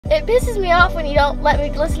It pisses me off when you don't let me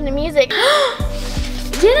listen to music.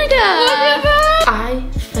 Jennica! I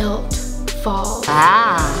felt fall.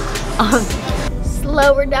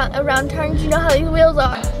 Slower down around turns, you know how these wheels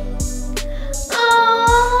are.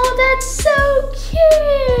 Oh, that's so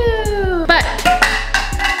cute. But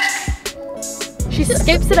she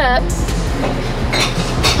scoops it up.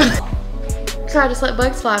 So I just let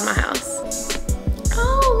bugs fly in my house.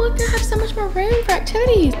 Oh, look, I have so much more room for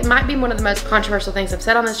activities. It might be one of the most controversial things I've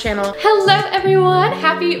said on this channel. Hello, everyone.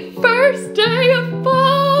 Happy first day of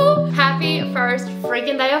fall. Happy first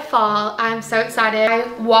freaking day of fall. I'm so excited. I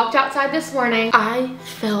walked outside this morning. I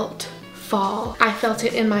felt fall. I felt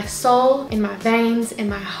it in my soul, in my veins, in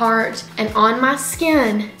my heart, and on my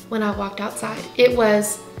skin when I walked outside. It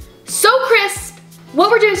was so crisp. What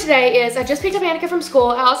we're doing today is I just picked up Annika from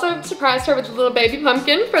school. I also surprised her with a little baby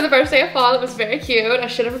pumpkin for the first day of fall. It was very cute. I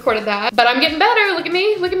should have recorded that. But I'm getting better. Look at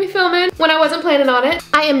me filming when I wasn't planning on it.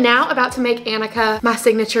 I am now about to make Annika my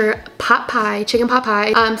signature pot pie, chicken pot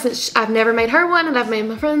pie. Since I've never made her one and I've made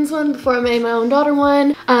my friend's one before I made my own daughter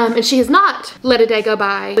one. And she has not let a day go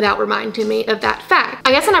by without reminding me of that fact.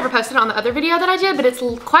 I guess I never posted it on the other video that I did, but it's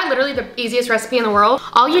quite literally the easiest recipe in the world.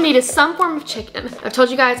 All you need is some form of chicken. I've told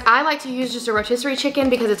you guys I like to use just a rotisserie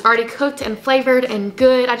chicken because it's already cooked and flavored and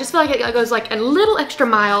good. I just feel like it goes like a little extra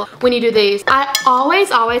mile when you do these. I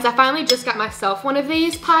finally just got myself one of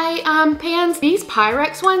these pie pans. These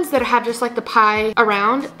Pyrex ones that have just like the pie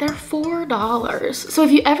around, they're $4. So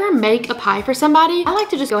if you ever make a pie for somebody, I like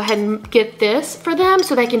to just go ahead and get this for them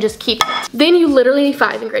so they can just keep it. Then you literally need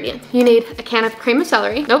 5 ingredients. You need a can of cream of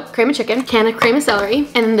celery, cream of chicken, can of cream of celery,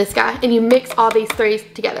 and then this guy. And you mix all these 3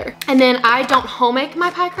 together. And then I don't home make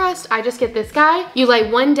my pie crust. I just get this guy. You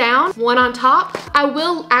lay one down, one on top. I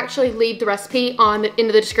will actually leave the recipe in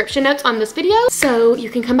the description notes on this video so you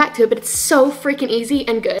can come back to it, but it's so freaking easy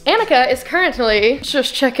and good. Annika is currently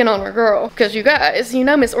just checking on her girl because you guys, you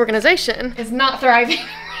know Miss Organization is not thriving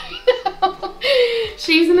right now.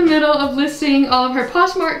 She's in the middle of listing all of her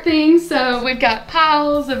Poshmark things, so we've got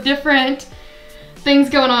piles of different things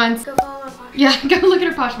going on. Yeah, go look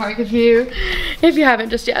at her Poshmark if you haven't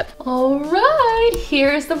just yet. All right,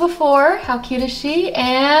 here's the before. How cute is she?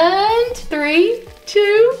 And 3,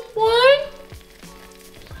 2, 1. Look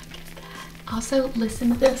at that. Also, listen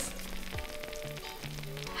to this.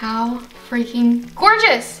 How freaking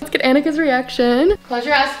gorgeous. Let's get Annika's reaction. Close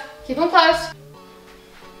your eyes. Keep them closed.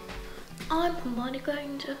 I'm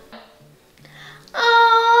going to.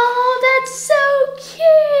 Oh, that's so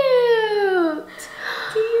cute.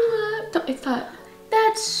 Do you love? It's hot.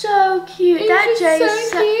 That's so cute. That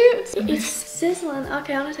Jay's so cute. It's sizzling.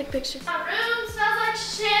 Okay, I'm gonna take a picture. My room smells like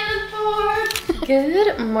Shannon Ford.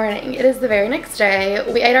 Good morning. It is the very next day.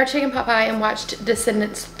 We ate our chicken pot pie and watched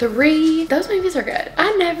Descendants 3. Those movies are good.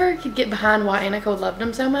 I never could get behind why Annika would love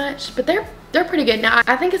them so much, but they're pretty good. Now,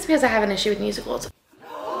 I think it's because I have an issue with musicals.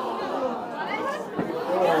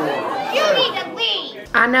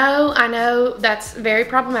 I know that's very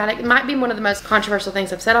problematic. It might be one of the most controversial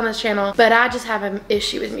things I've said on this channel, but I just have an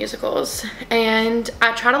issue with musicals. And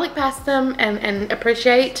I try to look past them and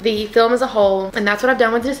appreciate the film as a whole. And that's what I've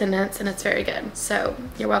done with Descendants, and it's very good. So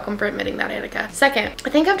you're welcome for admitting that, Annika. Second, I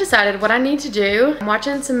think I've decided what I need to do. I'm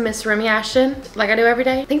watching some Miss Remy Ashton, like I do every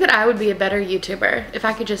day. I think that I would be a better YouTuber if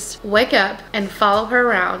I could just wake up and follow her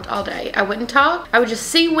around all day. I wouldn't talk. I would just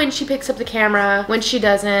see when she picks up the camera, when she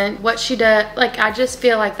doesn't, what she does. Like, I just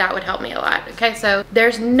feel like that would help me a lot. Okay, so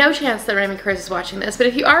there's no chance that Remy Cruz is watching this, but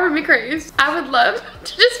if you are Remy Cruz, I would love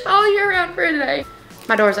to just follow you around for a day.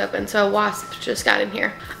 My door's open, so a wasp just got in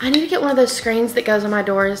here. I need to get one of those screens that goes on my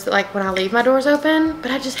doors, like when I leave my doors open,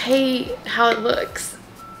 but I just hate how it looks.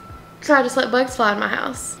 So I just let bugs fly in my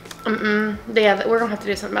house. Yeah, we're gonna have to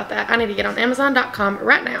do something about that. I need to get on Amazon.com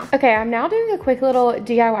right now. Okay, I'm now doing a quick little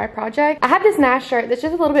DIY project. I have this nice shirt that's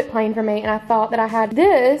just a little bit plain for me, and I thought that I had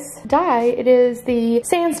this dye. It is the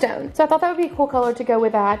sandstone. So I thought that would be a cool color to go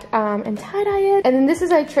with that and tie-dye it. And then this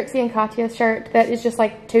is a Trixie and Katya shirt that is just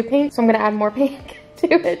like too pink, so I'm gonna add more pink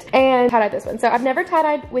to it and tie-dye this one. So I've never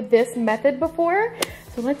tie-dyed with this method before.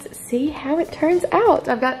 So let's see how it turns out.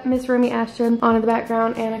 I've got Miss Remy Ashton on in the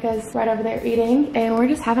background. Annika's right over there eating, and we're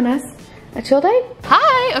just having us a chill day.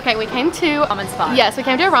 Hi. Okay, we came to ramen spot. Yes, we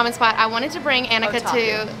came to a ramen spot. I wanted to bring Annika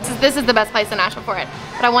to. This is the best place in Nashville for it.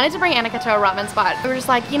 But I wanted to bring Annika to a ramen spot. We were just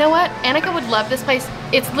like, you know what? Annika would love this place.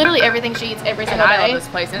 It's literally everything she eats every single day. I love this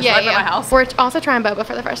place. And it's right by my house. We're also trying boba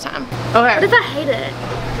for the first time. Okay. What if I hate it?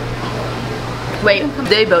 Wait,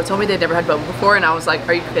 they both told me they'd never had boba before, and I was like,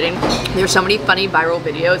 are you kidding? There's so many funny viral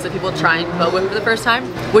videos of people trying boba for the first time.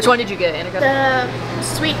 Which one did you get, Annika? The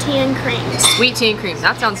sweet tea and cream. Sweet tea and cream.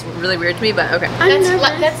 That sounds really weird to me, but okay.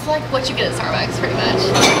 That's like what you get at Starbucks, pretty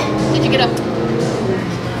much. you get up?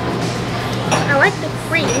 I like the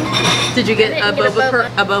cream. Did you get I didn't get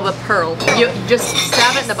a boba pearl? You just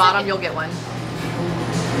stab it in the bottom, you'll get one.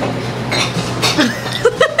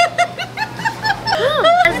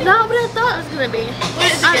 That's not what I thought it was gonna be.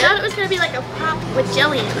 I thought it was gonna be like a pop with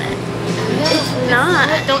jelly in it. It's not.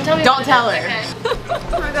 Don't tell me. Don't tell her. Okay.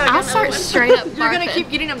 Oh my God, I'll start straight up. You're gonna keep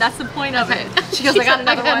getting them. That's the point of it. She goes, I got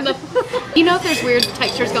another one. You know, if there's weird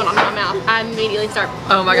textures going on in my mouth, I immediately start.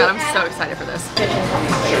 Oh my God, I'm so excited for this.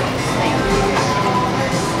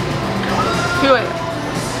 Do it.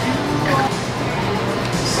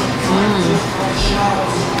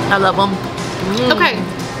 I love them. Okay,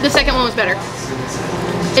 the second one was better.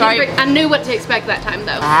 Sorry. I knew what to expect that time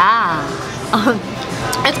though.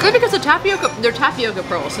 It's good because they're tapioca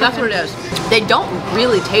pearls, so that's what it is. They don't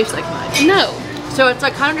really taste like much. No. So it's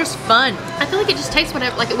like kind of just fun. I feel like it just tastes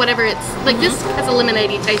whatever it's like. This has a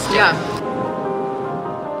lemonade-y taste to it.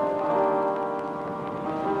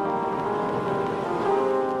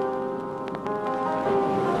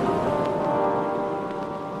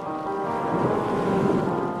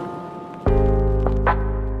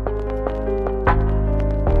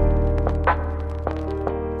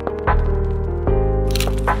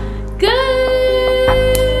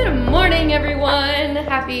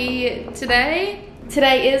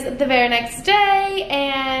 Today is the very next day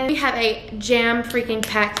and we have a jam freaking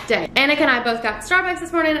packed day. Annika and I both got Starbucks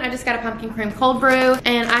this morning. I just got a pumpkin cream cold brew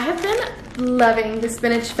and I have been loving the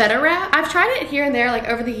spinach feta wrap. I've tried it here and there like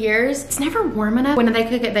over the years. It's never warm enough when they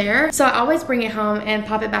cook it there. So I always bring it home and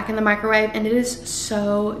pop it back in the microwave and it is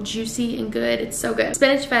so juicy and good. It's so good.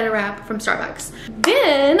 Spinach feta wrap from Starbucks.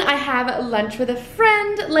 Then I have lunch with a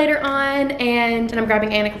friend later on and I'm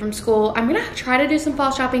grabbing Annika from school. I'm gonna try to do some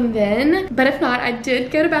fall shopping then, but if not, I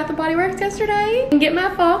did go to Bath & Body Works yesterday and get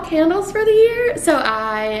my fall candles for the year. So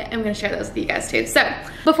I am gonna share those with you guys too. So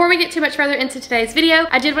before we get too much further into today's video,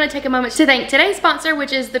 I did wanna take a moment to thank today's sponsor,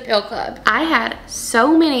 which is the Pill Club. I had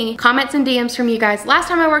so many comments and DMs from you guys last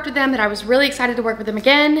time I worked with them that I was really excited to work with them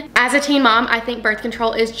again. As a teen mom, I think birth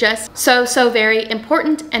control is just so very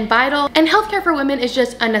important and vital, and healthcare for women is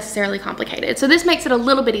just unnecessarily complicated. So this makes it a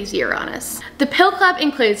little bit easier on us. The Pill Club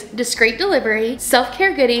includes discreet delivery,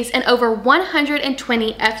 self-care goodies, and over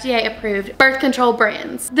 120 FDA-approved birth control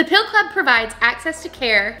brands. The Pill Club provides access to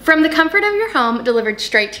care from the comfort of your home delivered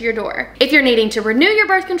straight to your door. If you're needing to renew your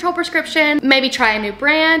birth control prescription, maybe try a new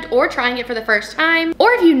brand or trying it for the first time,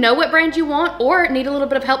 or if you know what brand you want or need a little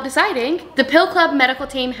bit of help deciding, the Pill Club medical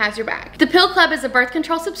team has your back. The Pill Club is a birth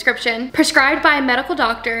control subscription prescribed by a medical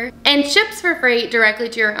doctor and ships for free directly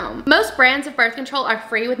to your home. Most brands of birth control are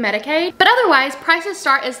free with Medicaid, but otherwise prices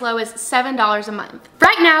start as low as $7 a month.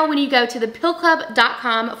 Right now, when you go to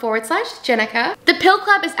thepillclub.com/Jennica, the Pill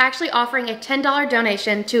Club is actually offering a $10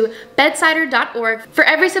 donation to bedsider.org for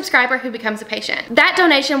every subscriber who becomes a patient. That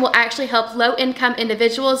donation will actually help low-income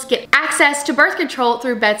individuals get access to birth control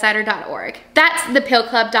through bedsider.org. That's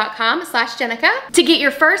thepillclub.com/Jennica to get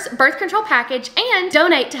your first birth control package and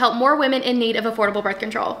donate to help more women in need of affordable birth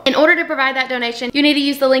control. In order to provide that donation, you need to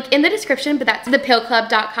use the link in the description, but that's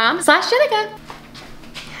thepillclub.com/Jennica.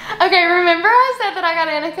 Okay, remember I said that I got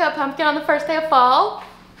Annika a pumpkin on the first day of fall?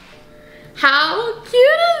 How cute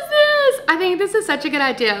is this? I think this is such a good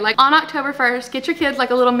idea. Like on October 1st, get your kids like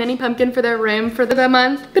a little mini pumpkin for their room for the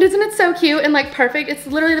month. But isn't it so cute and like perfect? It's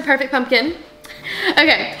literally the perfect pumpkin.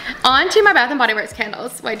 Okay, on to my Bath & Body Works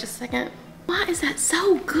candles. Wait just a second. Why is that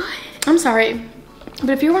so good? I'm sorry, but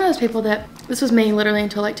if you're one of those people that, this was me literally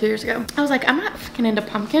until like 2 years ago. I was like, I'm not fucking into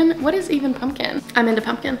pumpkin. What is even pumpkin? I'm into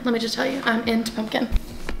pumpkin. Let me just tell you, I'm into pumpkin.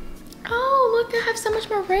 Oh, look, I have so much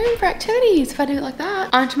more room for activities if I do it like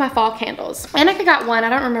that. Onto my fall candles. Annika got one. I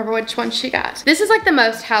don't remember which one she got. This is like the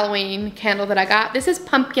most Halloween candle that I got. This is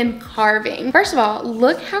pumpkin carving. First of all,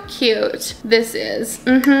 look how cute this is.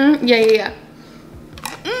 Yeah.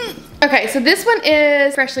 Okay, so this one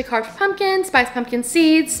is freshly carved pumpkin, spiced pumpkin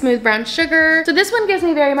seeds, smooth brown sugar. So this one gives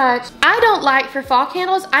me very much, I don't like for fall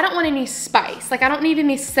candles, I don't want any spice. Like I don't need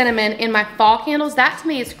any cinnamon in my fall candles. That to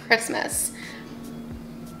me is Christmas.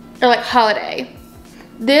 Or like holiday.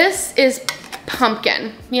 This is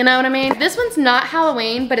pumpkin, you know what I mean? This one's not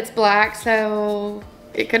Halloween, but it's black, so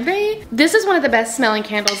it could be. This is one of the best smelling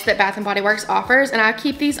candles that Bath & Body Works offers, and I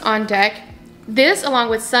keep these on deck. This,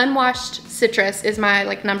 along with Sun Washed Citrus, is my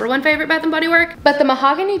like #1 favorite Bath & Body Works. But the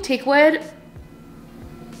mahogany teakwood,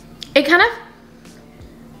 it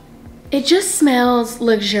just smells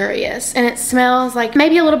luxurious, and it smells like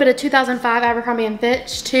maybe a little bit of 2005 Abercrombie &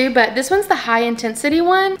 Fitch too, but this one's the high intensity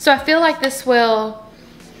one. So I feel like this will,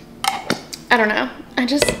 I don't know.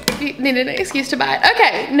 needed an excuse to buy it.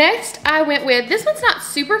 Okay, next I went with, this one's not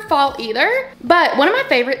super fall either, but one of my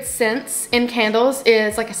favorite scents in candles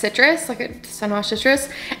is like a citrus, like a sunwash citrus.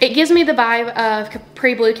 It gives me the vibe of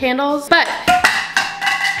Capri Blue candles, but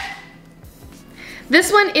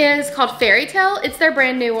this one is called Fairy Tale. It's their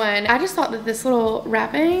brand new one. I just thought that this little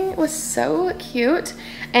wrapping was so cute.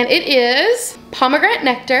 And it is pomegranate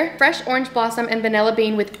nectar, fresh orange blossom, and vanilla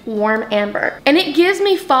bean with warm amber. And it gives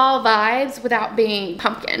me fall vibes without being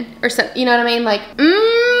pumpkin or something, you know what I mean? Like,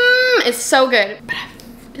 it's so good. But I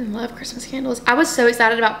fucking love Christmas candles. I was so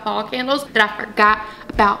excited about fall candles that I forgot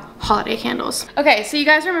about holiday candles. Okay, so you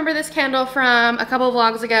guys remember this candle from a couple of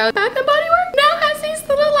vlogs ago? Bath and Body Works now has these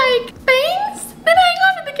little like things that hang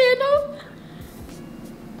off of the candle.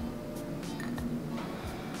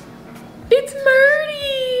 It's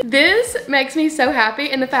Murdy. This makes me so happy,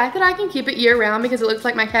 and the fact that I can keep it year round because it looks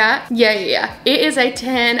like my cat, yeah. It is a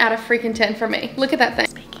 10 out of freaking 10 for me. Look at that thing.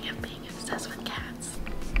 Speaking of being obsessed with cats.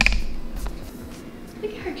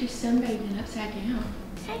 Look at her just sunbathing upside down.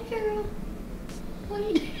 Hey girl, what are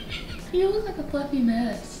you doing? You look like a fluffy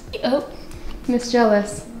mess. Oh, Miss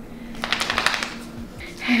Jealous.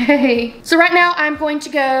 Hey. So right now I'm going to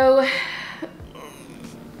go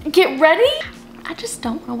get ready. I just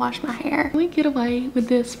don't want to wash my hair. Can we get away with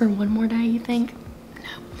this for one more day, you think? No.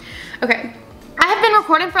 Okay. I have been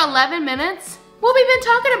recording for 11 minutes. What have we been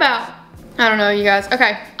talking about? I don't know, you guys.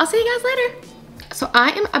 Okay. I'll see you guys later. So I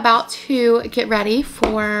am about to get ready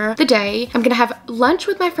for the day. I'm gonna have lunch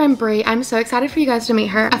with my friend Brie. I'm so excited for you guys to meet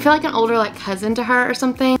her. I feel like an older like cousin to her or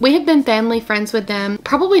something. We have been family friends with them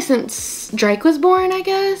probably since Drake was born, I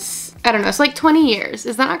guess. I don't know, it's like 20 years.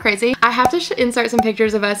 Is that not crazy? I have to insert some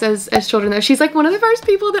pictures of us as children though. She's like one of the first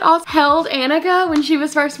people that also held Annika when she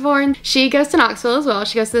was first born. She goes to Knoxville as well.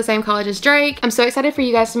 She goes to the same college as Drake. I'm so excited for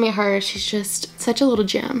you guys to meet her. She's just such a little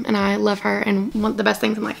gem and I love her and want the best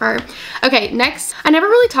things in life for her. Okay, next, I never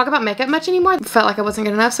really talk about makeup much anymore. Felt like I wasn't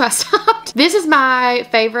good enough, so I stopped. This is my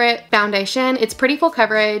favorite foundation. It's pretty full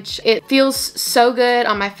coverage. It feels so good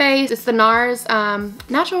on my face. It's the NARS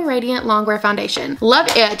Natural Radiant Longwear Foundation. Love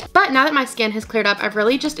it. But now that my skin has cleared up, I've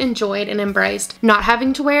really just enjoyed and embraced not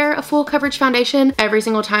having to wear a full coverage foundation every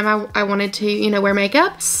single time I wanted to, you know, wear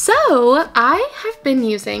makeup. So I have been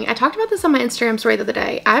using, I talked about this on my Instagram story the other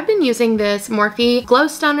day. I've been using this Morphe Glow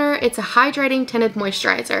Stunner. It's a hydrating tinted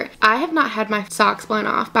moisturizer. I have not had my socks blown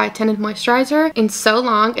off by a tinted moisturizer in so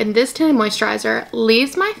long, and this tinted moisturizer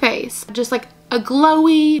leaves my face just like a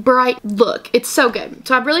glowy, bright look. It's so good.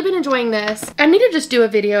 So I've really been enjoying this. I need to just do a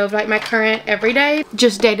video of like my current everyday,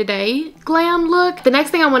 just day-to-day glam look. The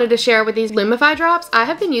next thing I wanted to share with these Lumify drops, I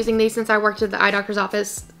have been using these since I worked at the eye doctor's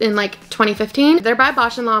office in like 2015. They're by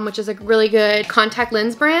Bausch & Lomb, which is a really good contact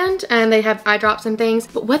lens brand, and they have eye drops and things.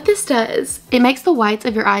 But what this does, it makes the whites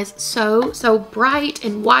of your eyes so bright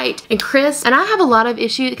and white and crisp. And I have a lot of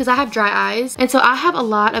issues because I have dry eyes, and so I have a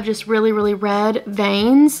lot of just really red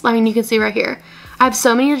veins. I mean, you can see right here. I have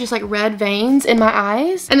so many just like red veins in my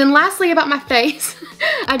eyes. And then lastly about my face,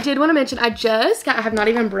 I did want to mention I have not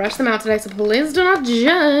even brushed them out today, so please do not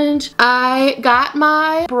judge. I got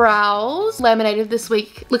my brows laminated this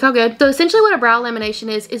week. Look how good. So essentially what a brow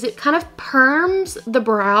lamination is it kind of perms the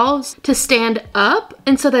brows to stand up,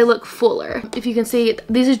 and so they look fuller. If you can see,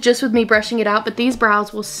 these is just with me brushing it out, but these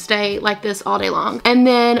brows will stay like this all day long. And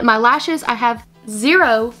then my lashes, I have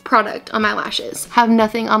zero product on my lashes. Have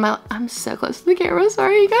nothing on my, I'm so close to the camera,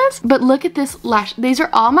 sorry you guys. But look at this lash. These are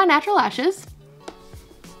all my natural lashes.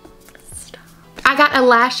 Stop. I got a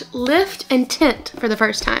lash lift and tint for the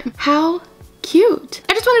first time. How cute.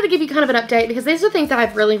 I just wanted to give you kind of an update because these are things that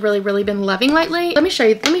I've really been loving lately. Let me show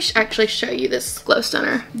you, actually show you this glow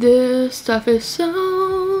stunner. This stuff is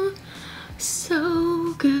so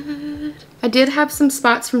good. I did have some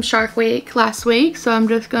spots from Shark Week last week, so I'm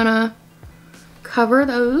just gonna cover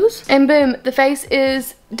those. And boom, the face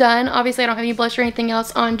is done. Obviously I don't have any blush or anything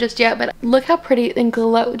else on just yet, but look how pretty and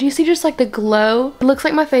glow. Do you see just like the glow? It looks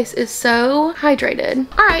like my face is so hydrated.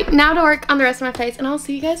 All right, now to work on the rest of my face, and I'll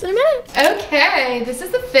see you guys in a minute. Okay, this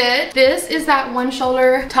is the fit. This is that one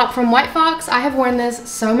shoulder top from White Fox. I have worn this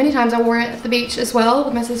so many times. I wore it at the beach as well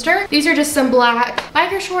with my sister. These are just some black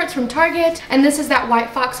biker shorts from Target, and this is that White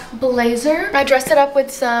Fox blazer. I dressed it up with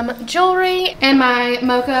some jewelry and my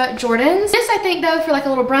mocha Jordans. This I think though for like a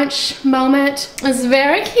little brunch moment is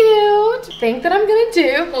very cute. Think that I'm gonna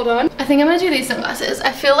do, hold on. I think I'm gonna do these sunglasses.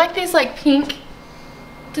 I feel like these like pink,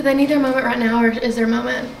 do they need their moment right now, or is their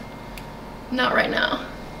moment not right now?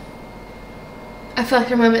 I feel like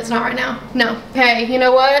their moment's not right now. No. Okay, you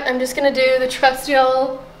know what? I'm just gonna do the trusty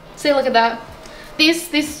old, see, look at that.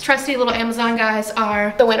 These trusty little Amazon guys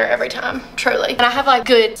are the winner every time, truly. And I have like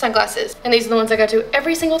good sunglasses, and these are the ones I go to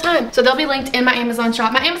every single time. So they'll be linked in my Amazon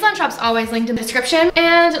shop. My Amazon shop's always linked in the description.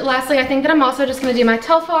 And lastly, I think that I'm also just gonna do my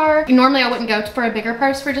Telfar. Normally I wouldn't go for a bigger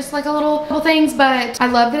purse for just like a couple things, but I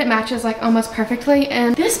love that it matches like almost perfectly.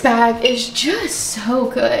 And this bag is just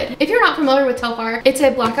so good. If you're not familiar with Telfar, it's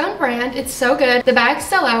a Black-owned brand. It's so good. The bags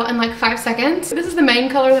sell out in like 5 seconds. This is the main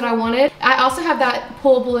color that I wanted. I also have that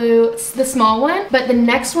pool blue, the small one, but the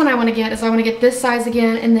next one I want to get is I want to get this size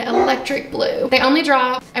again in the electric blue. They only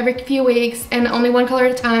drop every few weeks and only one color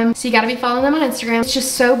at a time, so you got to be following them on Instagram. It's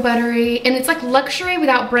just so buttery, and it's like luxury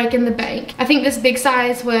without breaking the bank. I think this big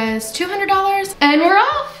size was $200, and we're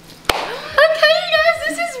off. Okay, you guys,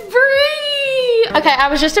 this is free. Okay, I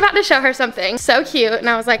was just about to show her something so cute, and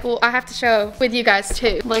I was like, well, I have to show with you guys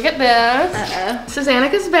too. Look at this. This is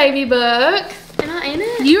Annica's baby book. Am I in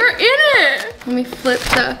it? You're in it. Let me flip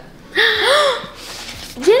the.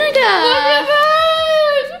 Jenica! Look at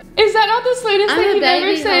that! Is that not the sweetest thing you've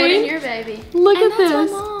ever seen? I'm a baby holding your baby. Look and at that's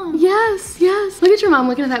this. My mom. Yes, yes. Look at your mom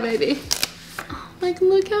looking at that baby. Like,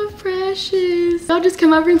 look how precious. I'll just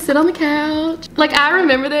come over and sit on the couch. Like, I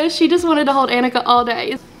remember this. She just wanted to hold Annica all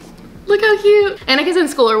day. Look how cute. Annica's in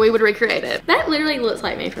school or we would recreate it. That literally looks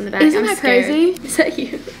like me from the back. Isn't that crazy? Is that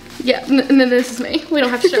you? Yeah, and then this is me. We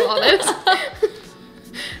don't have to show all this.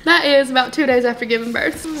 That is about 2 days after giving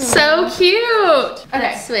birth. So cute.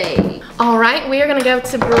 Okay. Sweet. All right, we are gonna go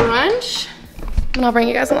to brunch, and I'll bring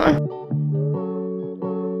you guys along.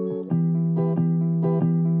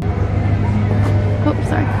 Oh,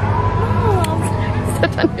 sorry. Oh,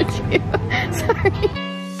 stepped under you. Sorry.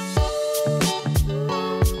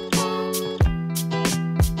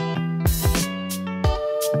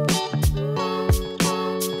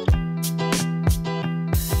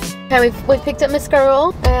 Okay, we've picked up Miss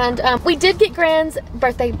Girl, and we did get Gran's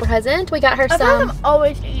birthday present. We got her some. I'm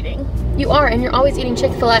always eating. You are, and you're always eating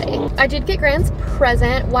Chick-fil-A. I did get Gran's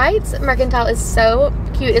present. White's Mercantile is so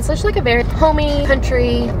cute. It's just like a very homey,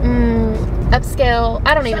 country, upscale.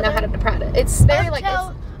 I don't even know how to describe it. It's very like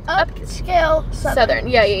upscale Southern.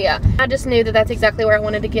 Yeah. I just knew that that's exactly where I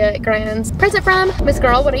wanted to get Gran's present from. Miss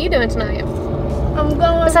Girl, what are you doing tonight? I'm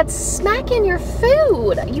going. Besides smacking your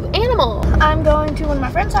food, you animal. I'm going to one of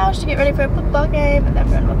my friend's house to get ready for a football game, and then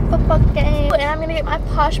for a football game. And I'm gonna get my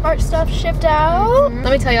Poshmark stuff shipped out.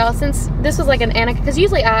 Let me tell y'all, since this was like an Annica, because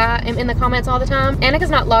usually I am in the comments all the time. Annica's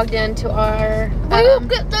not logged into our. Will you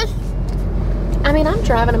get this? I mean, I'm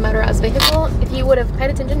driving a motorized vehicle. If you would have paid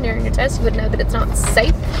attention during your test, you would know that it's not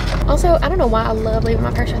safe. Also, I don't know why I love leaving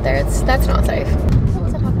my purse right there. That's not safe. What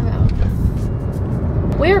was I talking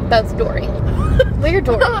about? We're both Dory. We're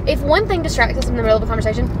Dory. If one thing distracts us in the middle of a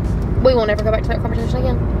conversation, we will never go back to that conversation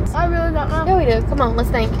again. I really don't know. Yeah, we do. Come on, let's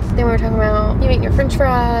think. Then we were talking about you eating your french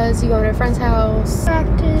fries, you going to a friend's house.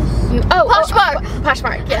 Practice. Poshmark.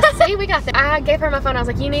 Poshmark, yes. See, we got that. I gave her my phone. I was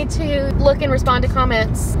like, you need to look and respond to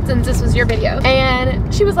comments since this was your video.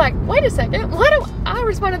 And she was like, wait a second. Why do I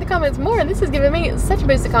respond to the comments more? And this is giving me such a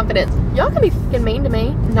boost of confidence. Y'all can be fucking mean to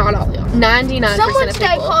me. Not all y'all. 99% Someone of today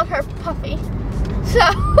people. called her Puffy. So,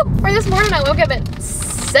 or this morning I woke up at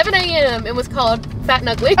 7 a.m. and was called fat and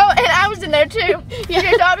ugly. Oh, and I was in there too. Yeah.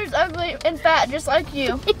 Your daughter's ugly and fat just like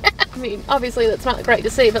you. Yeah. I mean, obviously that's not great to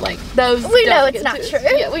see, but like those we know it's not true.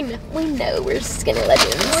 Yeah, we know we're skinny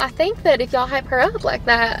legends. I think that if y'all hype her up like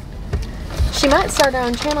that, she might start her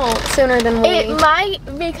own channel sooner than we. It might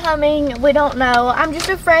be coming. We don't know. I'm just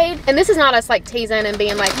afraid. And this is not us like teasing and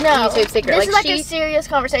being like no, YouTube secret. This is like a serious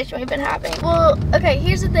conversation we've been having. Well, okay,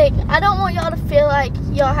 here's the thing. I don't want y'all to feel like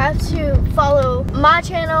y'all have to follow my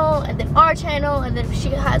channel and then our channel and then she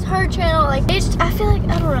has her channel. Like, I feel like,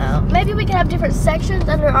 I don't know. Maybe we can have different sections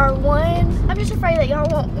under our one. I'm just afraid that y'all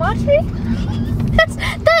won't watch me. That's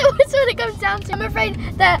what it comes down to. I'm afraid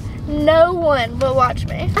that no one will watch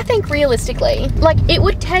me. I think realistically, like it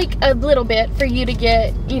would take a little bit for you to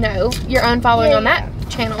get, you know, your own following on that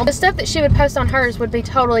channel. The stuff that she would post on hers would be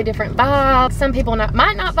totally different vibe. Some people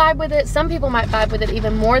might not vibe with it. Some people might vibe with it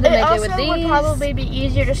even more than they do with these. It also would probably be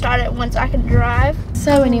easier to start it once I can drive.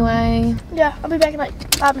 So anyway. Yeah, I'll be back in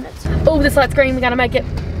like 5 minutes. Oh, this light's green. We gotta make it.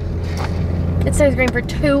 It stays green for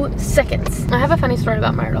 2 seconds. I have a funny story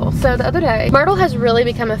about Myrtle. So the other day, Myrtle has really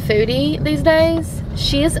become a foodie these days.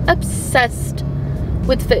 She is obsessed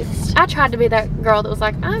with food. I tried to be that girl that was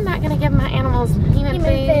like, I'm not gonna give my animals human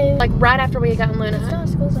food. Like right after we had gotten Luna. It's not a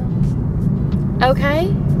school zone. Okay.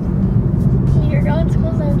 You're going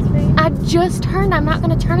school zone speed. I just turned. I'm not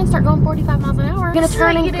gonna turn and start going 45 miles an hour. I'm gonna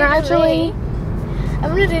turn and gradually. I'm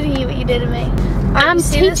gonna do to you what you did to me. I'm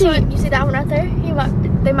teaching. You see that one right there?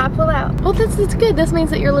 They might pull out. Well, that's good. This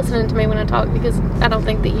means that you're listening to me when I talk because I don't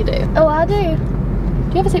think that you do. Oh, I do.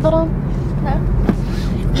 you have a seatbelt on?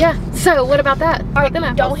 No. Yeah, so what about that? Alright,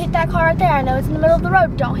 don't hit that car right there. I know it's in the middle of the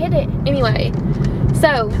road. Don't hit it. Anyway,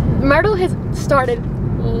 so Myrtle has started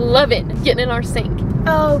loving getting in our sink.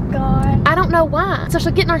 Oh God. I don't know why. So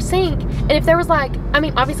she'll get in our sink, and if there was like, I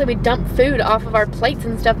mean, obviously we dump food off of our plates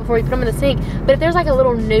and stuff before we put them in the sink, but if there's like a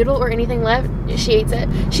little noodle or anything left, she eats it.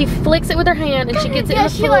 She flicks it with her hand and she gets it in the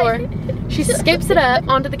floor. She scoops it up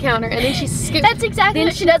onto the counter, and then she scoops. That's exactly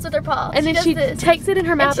what she does with her paw. And then she takes it in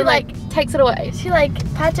her mouth and like takes it away. She like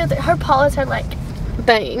pats it with her paws are like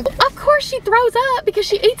thing. Of course she throws up because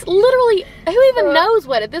she eats literally, who even knows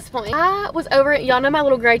what at this point. I was over it, y'all know my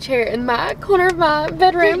little gray chair in my corner of my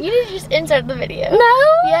bedroom. You need to just insert the video. No.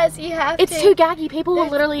 Yes, you have to. It's too gaggy. People will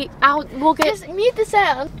literally, we'll get. Just mute the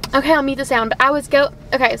sound. Okay, I'll mute the sound. But I was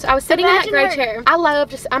okay, so I was sitting in that gray chair. I love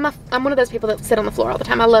just, I'm one of those people that sit on the floor all the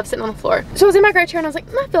time. I love sitting on the floor. So I was in my gray chair and I was like,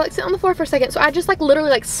 I feel like sitting on the floor for a second. So I just like literally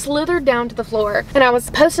like slithered down to the floor, and I was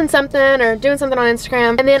posting something or doing something on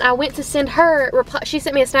Instagram, and then I went to send her reply. She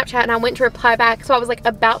sent me a Snapchat and I went to reply back. So I was like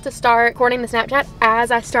about to start recording the Snapchat as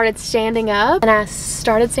I started standing up, and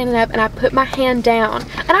I put my hand down.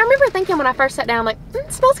 And I remember thinking when I first sat down, like,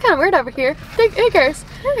 it smells kind of weird over here. Who cares?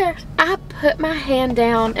 I put my hand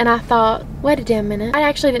down and I thought, wait a damn minute. I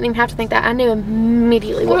actually didn't even have to think that. I knew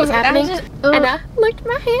immediately what was happening. And I looked at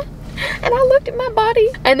my hand and I looked at my body,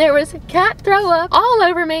 and there was cat throw up all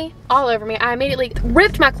over me. I immediately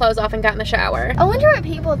ripped my clothes off and got in the shower. I wonder what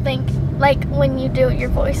people think, like, when you do your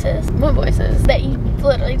voices. What voices? That you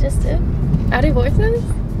literally just did. I do voices?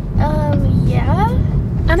 Yeah.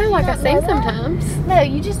 I know, like I sing sometimes. No,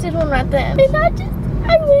 you just did one right then. And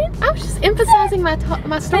I was just emphasizing my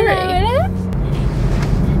story. Hands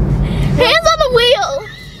on the wheel.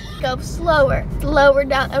 Go slower, lower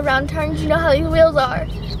down around turns. You know how these wheels are.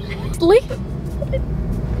 Sleep.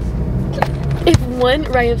 If one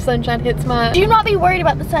ray of sunshine hits my... Do not be worried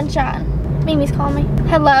about the sunshine. Mimi's calling me.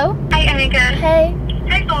 Hello. Hi, Annika. Hey.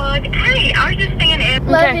 Hey, vlog. Hey, I was just thinking if...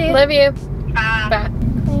 Love you. Love you. Bye. Bye.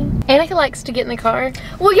 Annika likes to get in the car.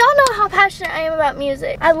 Well, y'all know how passionate I am about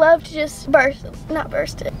music. I love to just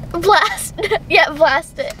blast it. Yeah,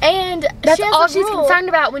 blast it. And that's all she's concerned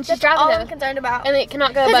about when she's driving. That's all I'm concerned about. And it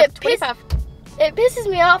cannot go above 25. It pisses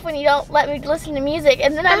me off when you don't let me listen to music,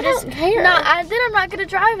 and then I don't care. Then I'm not good at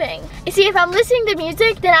driving. You see, if I'm listening to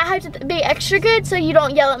music, then I have to be extra good so you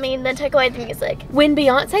don't yell at me and then take away the music. When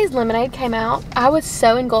Beyonce's Lemonade came out, I was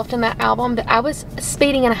so engulfed in that album that I was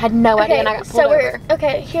speeding and I had no idea, and I got pulled over.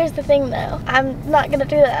 Okay, here's the thing though. I'm not gonna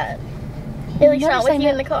do that. At least not with you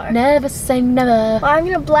in the car. Never say never. Well, I'm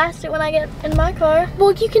gonna blast it when I get in my car.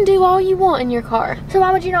 Well, you can do all you want in your car. So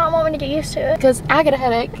why would you not want me to get used to it? Because I get a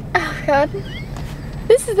headache. Oh God.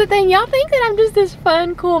 This is the thing, y'all think that I'm just this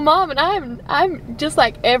fun, cool mom, and I'm just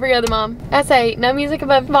like every other mom. I say no music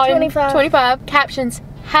above volume 25. Captions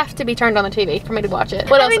have to be turned on the TV for me to watch it.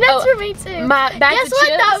 What else? I mean, that's for me too. My bag Guess of what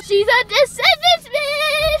chips. though? She's a Descendants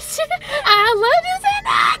bitch. I love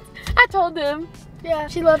Descendants. I told them. Yeah,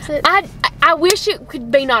 she loves it. I wish it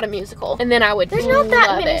could be not a musical, and then I would. There's not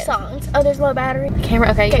that many songs. Oh, there's low battery.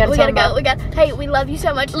 Camera. Okay, we gotta go. Hey, we love you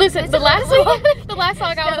so much. Listen, the last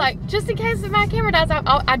song I was like, just in case my camera dies,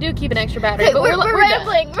 I do keep an extra battery. Hey, but we're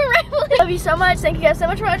rambling. We're rambling. Love you so much. Thank you guys so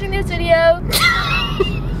much for watching this video. Are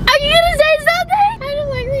you gonna say something? I just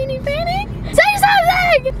like really panic. Say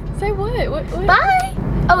something. Say what? Bye.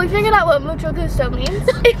 Oh, we figured out what mucho gusto means.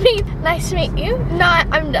 It means nice to meet you. Not,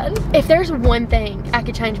 I'm done. If there's one thing I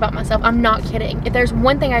could change about myself, I'm not kidding. If there's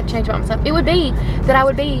one thing I could change about myself, it would be that I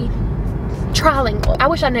would be trilingual. I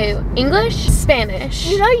wish I knew English, Spanish.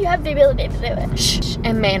 You know you have the ability to do it.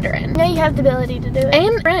 And Mandarin. You know you have the ability to do it.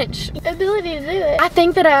 And French. Ability to do it. I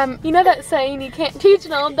think that, you know that saying, you can't teach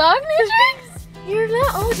an old dog new tricks? You're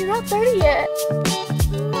not old, you're not 30 yet.